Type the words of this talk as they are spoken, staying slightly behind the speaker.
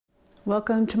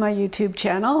Welcome to my YouTube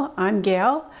channel. I'm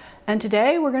Gayle, and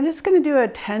today we're just going to do a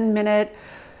 10-minute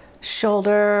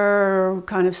shoulder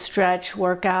kind of stretch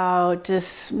workout,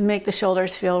 just make the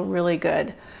shoulders feel really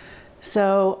good.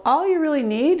 So all you really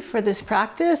need for this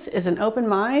practice is an open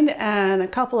mind and a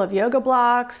couple of yoga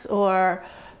blocks or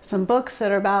some books that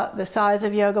are about the size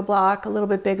of yoga block, a little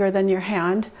bit bigger than your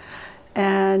hand,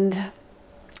 and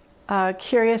a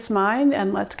curious mind,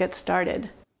 and let's get started.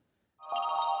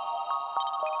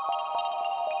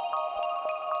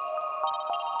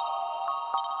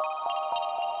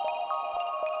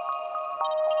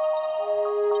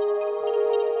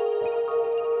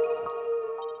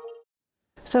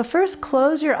 So first,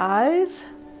 close your eyes.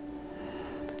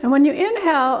 And when you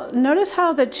inhale, notice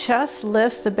how the chest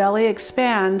lifts, the belly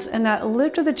expands, and that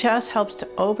lift of the chest helps to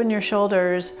open your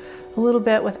shoulders a little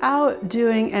bit without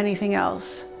doing anything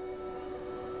else.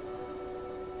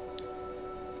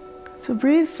 So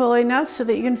breathe fully enough so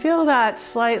that you can feel that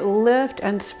slight lift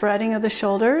and spreading of the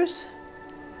shoulders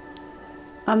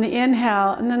on the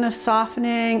inhale, and then a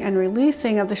softening and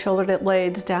releasing of the shoulder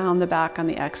blades down the back on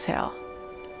the exhale.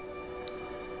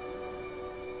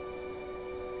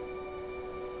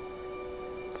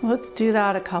 Let's do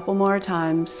that a couple more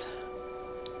times.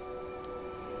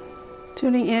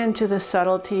 Tuning into the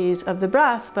subtleties of the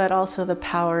breath, but also the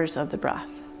powers of the breath.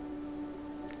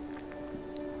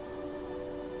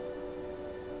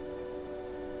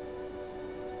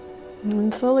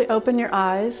 And slowly open your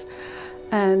eyes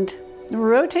and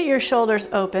rotate your shoulders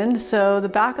open so the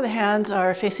back of the hands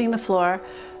are facing the floor.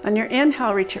 On your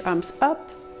inhale, reach your arms up.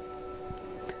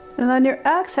 And on your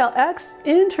exhale,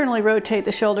 internally rotate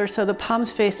the shoulders so the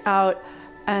palms face out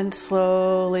and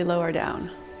slowly lower down.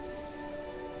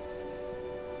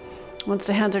 Once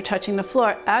the hands are touching the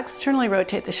floor, externally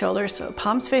rotate the shoulders so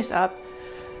palms face up.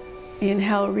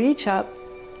 Inhale, reach up.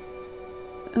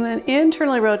 And then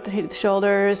internally rotate the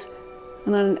shoulders.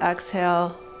 And on an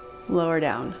exhale, lower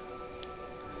down.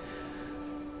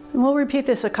 And we'll repeat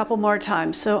this a couple more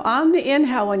times. So on the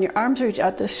inhale, when your arms reach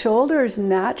out, the shoulders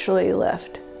naturally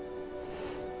lift.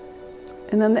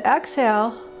 And then the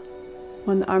exhale,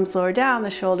 when the arms lower down, the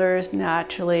shoulders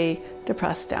naturally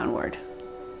depress downward.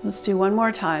 Let's do one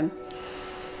more time.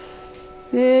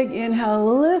 Big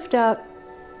inhale, lift up.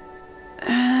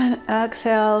 And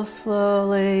exhale,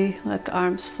 slowly let the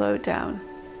arms float down.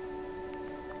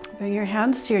 Bring your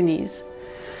hands to your knees.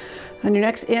 On your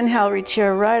next inhale, reach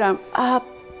your right arm up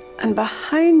and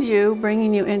behind you,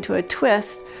 bringing you into a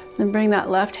twist. Then bring that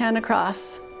left hand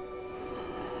across.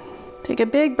 Take a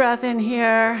big breath in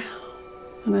here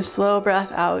and a slow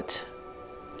breath out.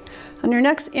 On your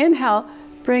next inhale,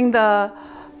 bring the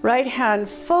right hand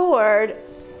forward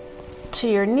to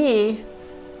your knee.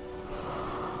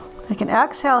 Take an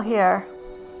exhale here.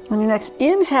 On your next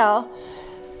inhale,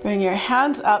 bring your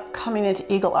hands up, coming into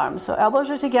eagle arms. So elbows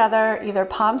are together, either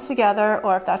palms together,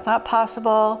 or if that's not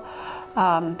possible,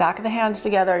 back of the hands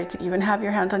together. You could even have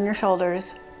your hands on your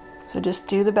shoulders. So just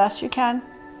do the best you can.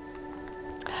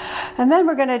 And then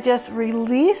we're going to just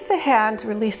release the hands,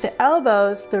 release the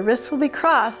elbows, the wrists will be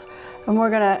crossed, and we're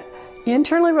going to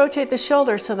internally rotate the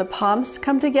shoulders so the palms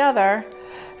come together,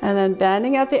 and then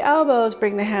bending at the elbows,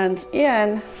 bring the hands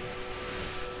in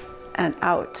and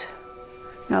out.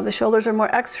 Now the shoulders are more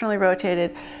externally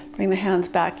rotated. Bring the hands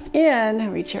back in,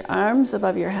 reach your arms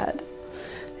above your head.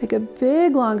 Take a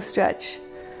big long stretch,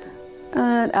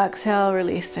 and exhale,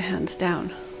 release the hands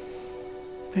down.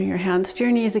 Bring your hands to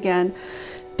your knees again.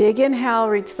 Big inhale,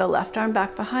 reach the left arm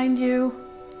back behind you.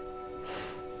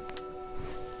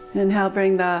 Inhale,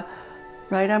 bring the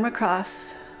right arm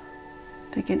across.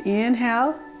 Take an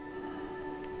inhale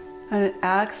and an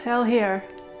exhale here.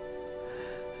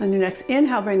 On your next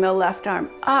inhale, bring the left arm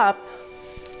up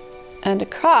and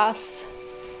across.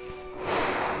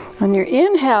 On your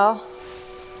inhale,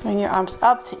 bring your arms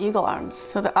up to eagle arms.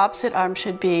 So the opposite arm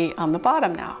should be on the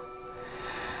bottom now.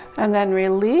 And then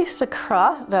release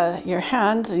your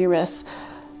hands and your wrists.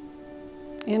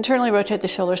 Internally rotate the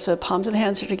shoulders so the palms of the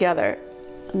hands are together.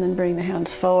 And then bring the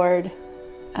hands forward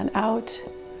and out.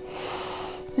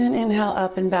 And inhale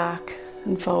up and back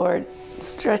and forward.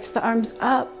 Stretch the arms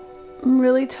up,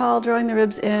 really tall, drawing the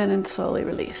ribs in, and slowly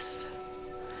release.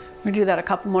 We're going to do that a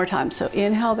couple more times. So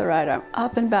inhale the right arm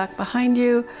up and back behind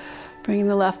you. Bringing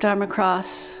the left arm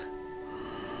across.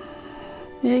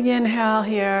 Big inhale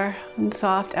here and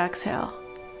soft exhale.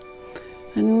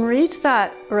 And reach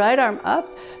that right arm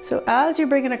up. So as you're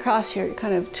bringing it across here, you're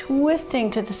kind of twisting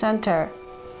to the center,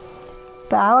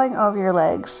 bowing over your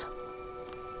legs.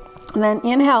 And then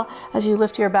inhale, as you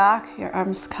lift your back, your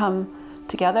arms come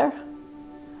together.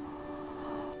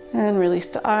 And release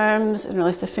the arms and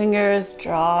release the fingers.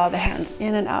 Draw the hands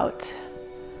in and out.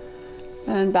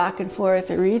 And back and forth,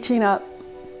 reaching up.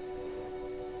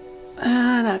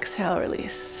 And exhale,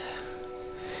 release.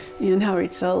 Inhale,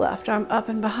 reach the left arm up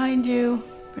and behind you.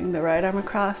 Bring the right arm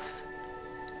across.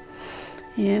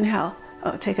 Inhale.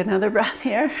 Oh, take another breath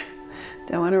here.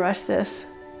 Don't want to rush this.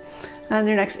 On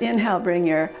your next inhale, bring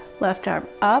your left arm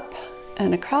up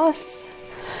and across.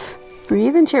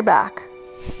 Breathe into your back.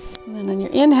 And then on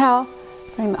your inhale,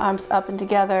 bring the arms up and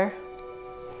together.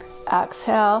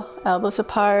 Exhale, elbows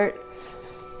apart.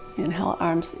 Inhale,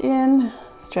 arms in,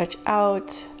 stretch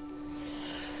out.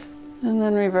 And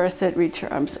then reverse it, reach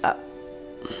your arms up.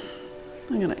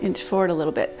 I'm gonna inch forward a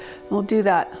little bit. We'll do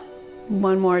that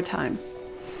one more time.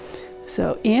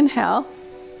 So inhale,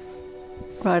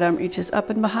 right arm reaches up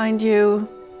and behind you.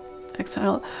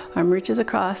 Exhale, arm reaches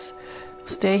across.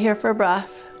 Stay here for a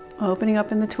breath, opening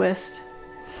up in the twist.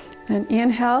 And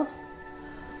inhale,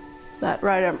 that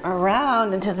right arm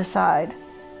around and to the side,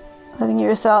 letting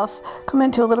yourself come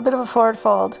into a little bit of a forward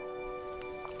fold.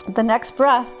 The next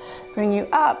breath, bring you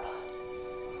up,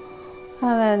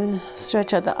 and then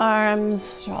stretch out the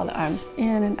arms, draw the arms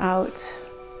in and out,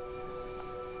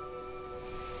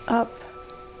 up,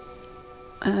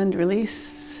 and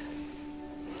release.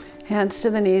 Hands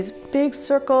to the knees, big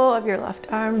circle of your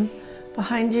left arm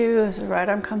behind you as the right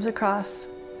arm comes across.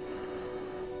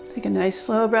 Take a nice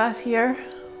slow breath here,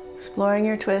 exploring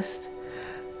your twist.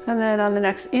 And then on the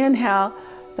next inhale,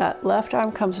 that left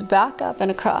arm comes back up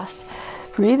and across.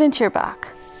 Breathe into your back.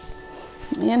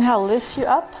 Inhale lifts you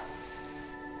up.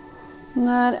 And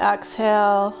then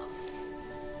exhale.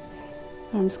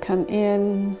 Arms come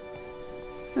in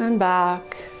and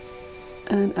back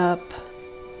and up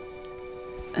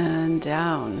and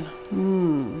down.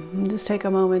 Just take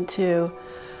a moment to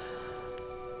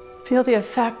feel the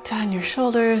effect on your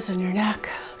shoulders and your neck.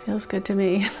 Feels good to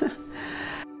me.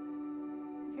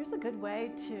 Here's a good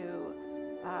way to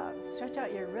stretch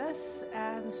out your wrists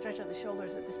and stretch out the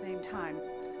shoulders at the same time.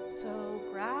 So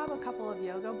grab a couple of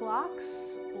yoga blocks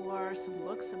or some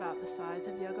books about the size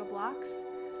of yoga blocks.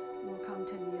 We'll come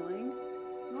to kneeling.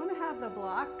 You want to have the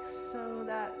block so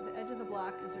that the edge of the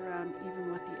block is around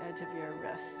even with the edge of your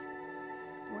wrist.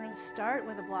 We're going to start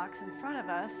with the blocks in front of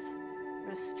us,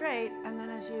 wrists straight, and then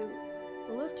as you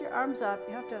lift your arms up,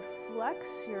 you have to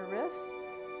flex your wrists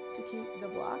to keep the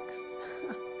blocks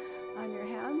on your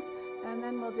hands, and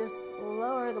then we'll just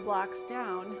lower the blocks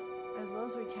down as low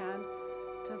as we can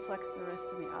to flex the wrists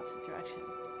in the opposite direction.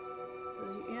 So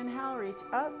as you inhale, reach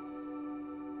up.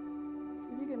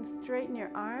 See if you can straighten your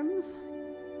arms.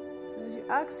 And as you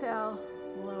exhale,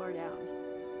 lower down.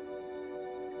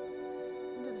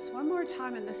 We'll do this one more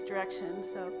time in this direction.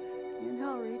 So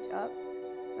inhale, reach up.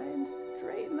 Try and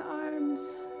straighten the arms.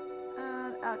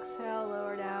 And exhale,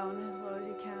 lower down as low as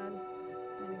you can,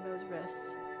 bending those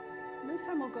wrists. And this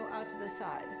time we'll go out to the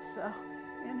side. So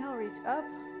inhale, reach up,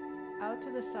 out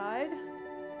to the side,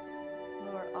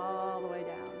 lower all the way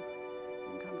down.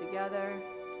 And come together,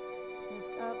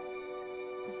 lift up,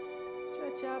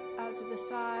 stretch up, out to the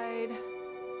side,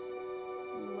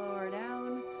 lower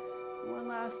down. One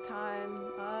last time,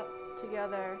 up,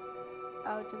 together,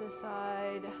 out to the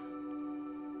side,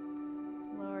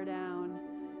 lower down,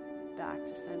 back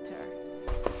to center.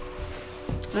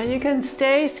 Now you can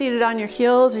stay seated on your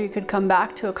heels, or you could come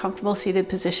back to a comfortable seated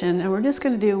position. And we're just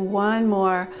going to do one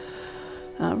more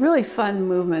really fun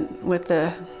movement with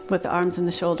the arms and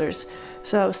the shoulders.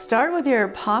 So start with your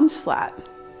palms flat,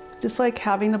 just like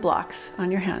having the blocks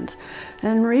on your hands.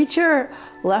 And reach your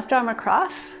left arm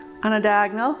across on a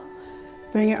diagonal.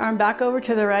 Bring your arm back over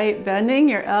to the right, bending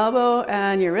your elbow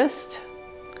and your wrist.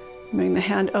 Bring the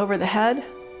hand over the head.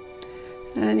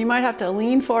 And you might have to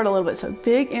lean forward a little bit. So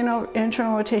big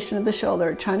internal rotation of the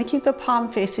shoulder, trying to keep the palm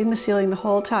facing the ceiling the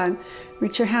whole time.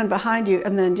 Reach your hand behind you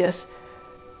and then just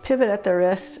pivot at the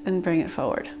wrist and bring it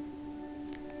forward.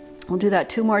 We'll do that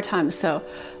 2 more times. So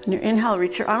on your inhale,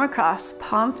 reach your arm across,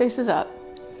 palm faces up.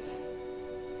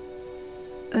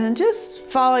 And then just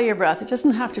follow your breath. It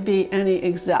doesn't have to be any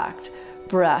exact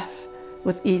breath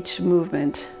with each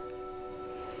movement.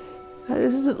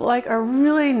 This is like a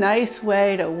really nice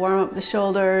way to warm up the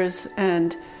shoulders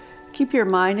and keep your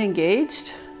mind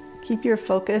engaged. Keep your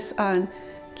focus on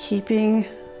keeping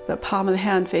the palm of the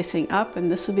hand facing up,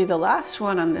 and this will be the last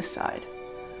one on this side.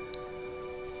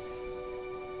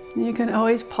 You can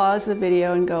always pause the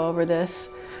video and go over this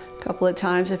a couple of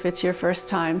times if it's your first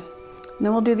time. And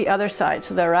then we'll do the other side.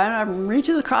 So the right arm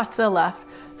reaches across to the left,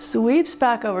 sweeps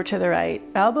back over to the right,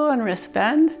 elbow and wrist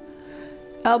bend.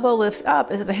 Elbow lifts up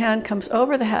as the hand comes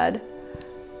over the head,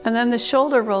 and then the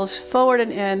shoulder rolls forward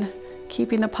and in,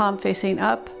 keeping the palm facing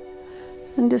up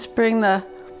And just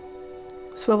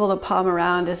swivel the palm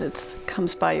around as it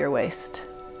comes by your waist.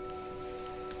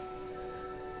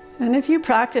 And if you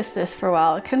practice this for a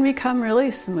while, it can become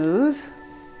really smooth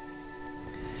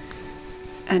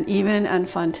and even and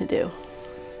fun to do.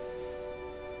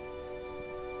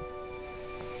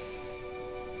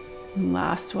 And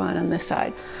last one on this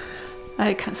side.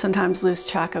 I sometimes lose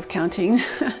track of counting.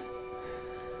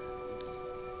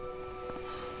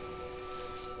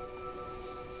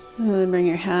 And then bring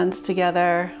your hands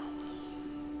together.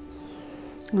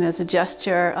 And as a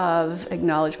gesture of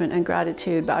acknowledgement and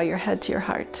gratitude, bow your head to your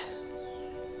heart.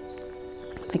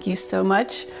 Thank you so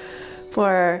much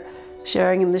for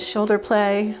sharing in this shoulder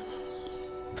play.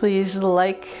 Please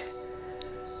like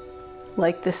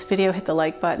this video, hit the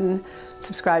like button,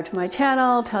 subscribe to my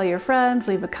channel, tell your friends,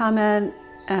 leave a comment,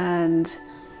 and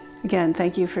again,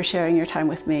 thank you for sharing your time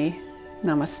with me.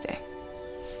 Namaste.